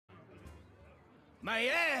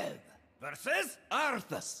Maiev versus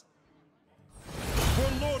Arthas.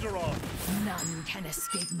 For Lordaeron! None can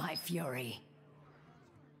escape my fury.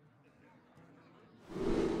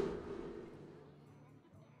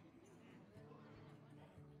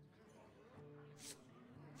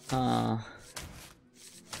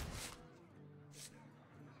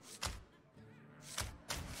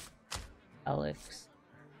 Alex.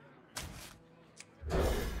 I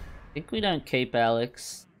think we don't keep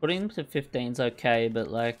Alex. Putting him to 15's okay, but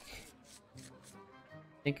like,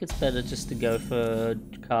 I think it's better just to go for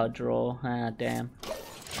card draw. Ah, damn.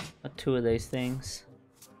 Got two of these things.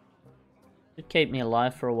 Should keep me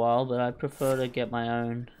alive for a while, but I prefer to get my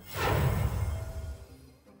own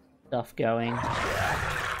stuff going.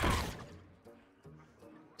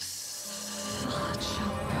 Such a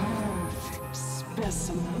perfect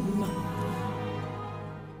specimen.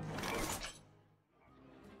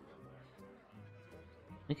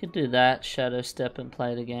 We could do that, shadow step and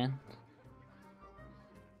play it again.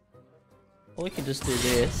 Or we could just do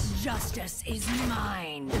this. Justice is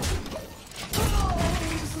mine.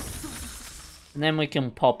 And then we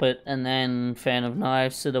can pop it, and then Fan of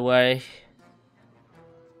Knives it away.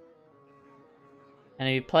 And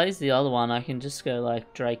if he plays the other one, I can just go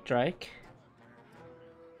like Drake.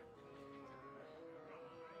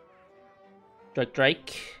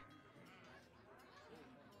 Drake.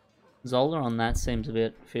 Zola on that seems a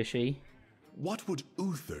bit fishy. What would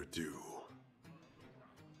Uther do?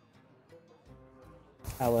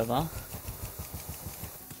 However,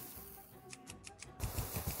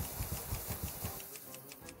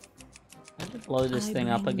 I have to blow this thing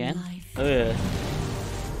up again. Ugh.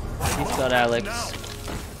 He's got Alex.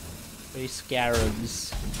 3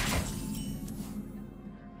 scarabs.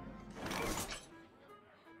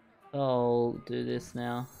 I'll do this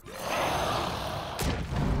now.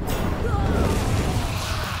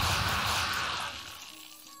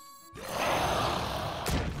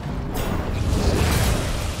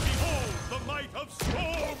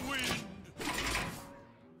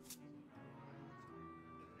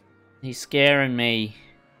 He's scaring me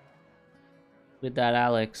with that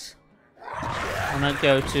Alex. I'm gonna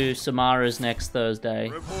go to Samara's next Thursday.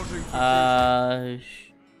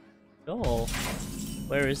 Sure.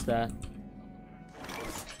 Where is that?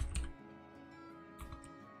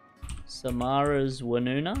 Samara's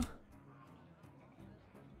Wanuna? Is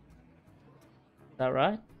that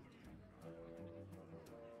right?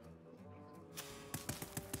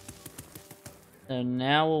 So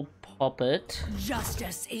now we'll pop it.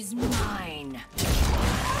 Justice is mine.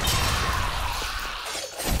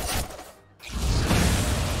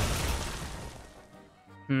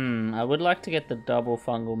 I would like to get the double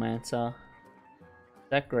fungal mancer. Is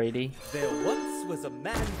that greedy? There once was a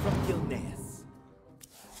man from Gilneas.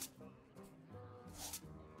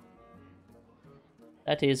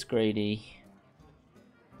 That is greedy.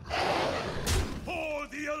 For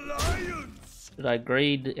the Alliance! Should I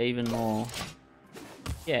greed even more?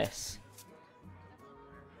 Yes.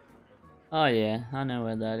 Oh yeah, I know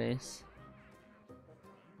where that is.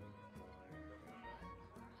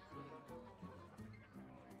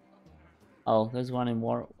 Oh, there's one in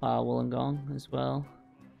Wollongong as well.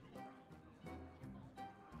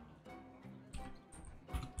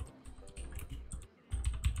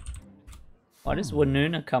 Why does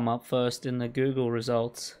Wanuna come up first in the Google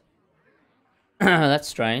results? That's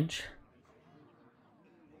strange.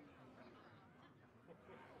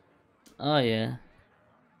 Oh yeah.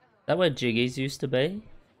 Is that where Jiggies used to be?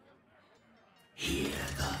 Hear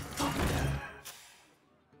the thunder.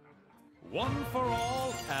 One for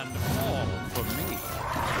all and all for me.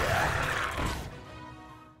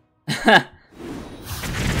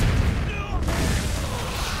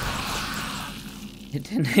 It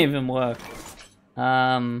didn't even work.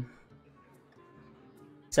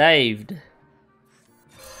 Saved.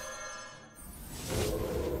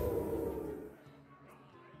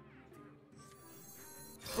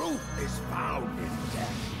 Truth is found in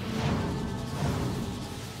death.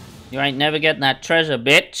 You ain't never getting that treasure,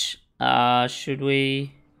 bitch. Should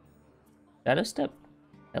we shadow step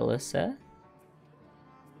Elisa?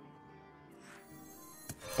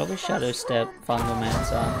 Probably shadow step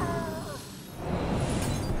Fungalmancer.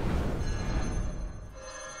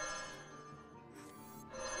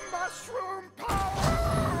 Mushroom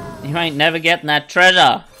power! You ain't never getting that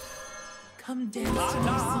treasure. Come dance to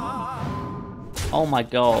me. Oh my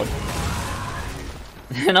god.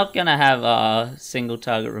 They're not gonna have single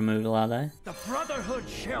target removal, are they? The Brotherhood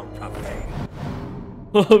shall prevail.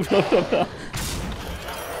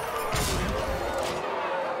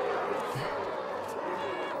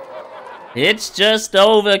 It's just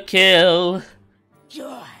overkill.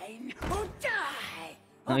 Join or die.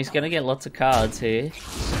 Oh, he's gonna get lots of cards here.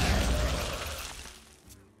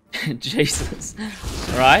 Jesus.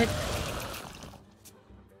 Right?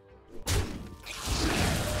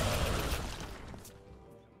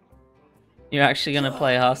 You're actually gonna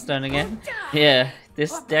play Hearthstone again? Yeah,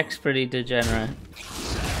 this deck's pretty degenerate.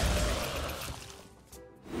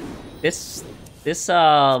 This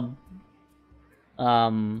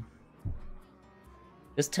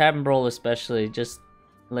Tavern Brawl especially just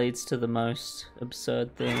leads to the most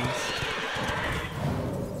absurd things.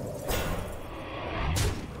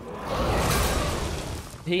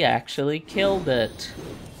 He actually killed it.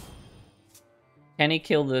 Can he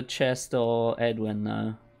kill the chest or Edwin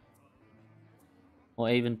though? Or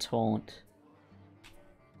even taunt?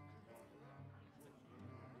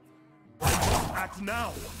 Act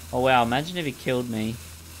now. Oh wow, imagine if he killed me.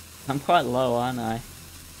 I'm quite low, aren't I?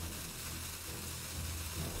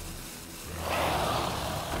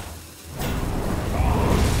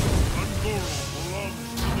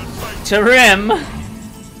 Tarim!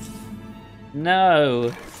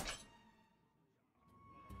 No!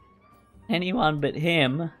 Anyone but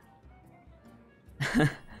him.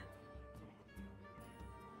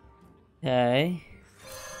 Okay.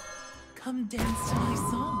 Come dance to my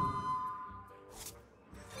song.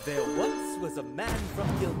 There once was a man from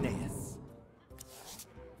Gilneas.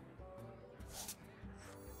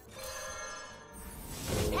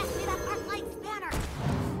 Pass me that Arclight's banner.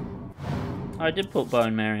 I did put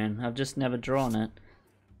Bone Marrow in, I've just never drawn it.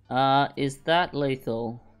 Is that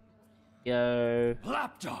lethal? Go...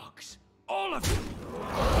 Lapdogs! All of you!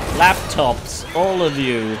 Laptops, all of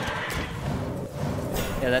you!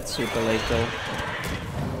 Yeah, that's super lethal.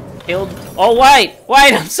 Killed... Oh wait!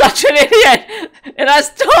 Wait, I'm such an idiot! It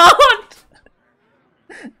has taunt!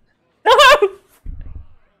 No!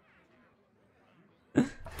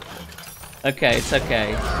 Okay, it's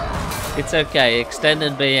okay. It's okay,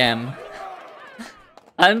 extended BM.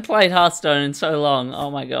 I haven't played Hearthstone in so long,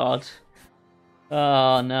 oh my god.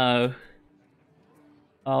 Oh no.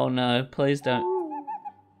 Oh no, please don't.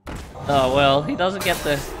 Oh well, he doesn't get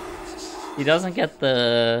the... He doesn't get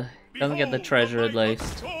the treasure at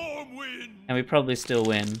least. And we probably still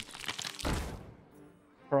win.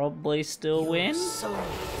 Probably still win? Soul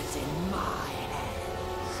is in my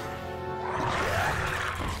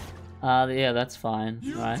Yeah, that's fine,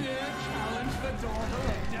 right?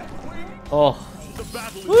 Oh.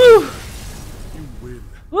 Woo!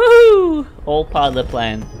 Woo! All part of the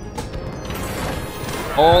plan.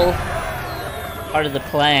 All part of the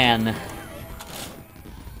plan.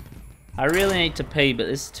 I really need to pee, but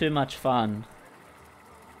this is too much fun.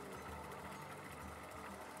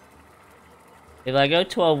 If I go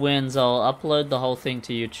 12 wins, I'll upload the whole thing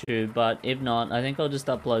to YouTube, but if not, I think I'll just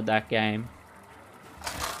upload that game.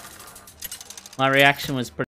 My reaction was pretty